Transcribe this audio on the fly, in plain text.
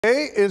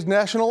Today is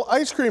National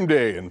Ice Cream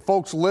Day, and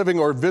folks living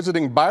or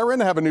visiting Byron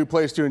have a new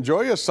place to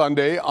enjoy a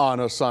Sunday on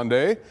a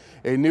Sunday.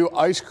 A new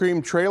ice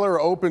cream trailer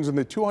opens in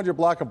the 200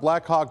 block of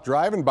Black Hawk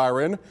Drive in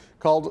Byron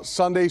called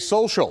Sunday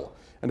Social.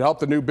 And to help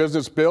the new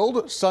business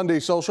build,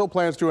 Sunday Social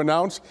plans to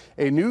announce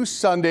a new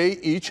Sunday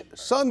each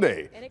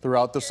Sunday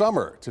throughout the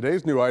summer.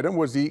 Today's new item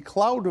was the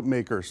Cloud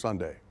Maker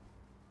Sunday.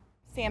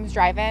 Sam's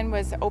Drive-In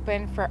was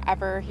open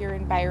forever here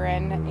in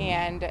Byron,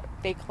 and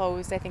they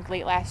closed, I think,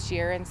 late last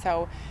year. And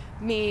so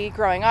me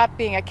growing up,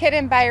 being a kid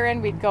in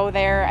Byron, we'd go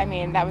there. I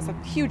mean, that was a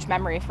huge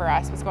memory for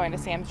us, was going to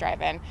Sam's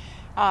Drive-In.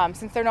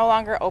 Since they're no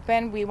longer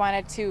open, we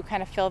wanted to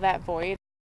kind of fill that void.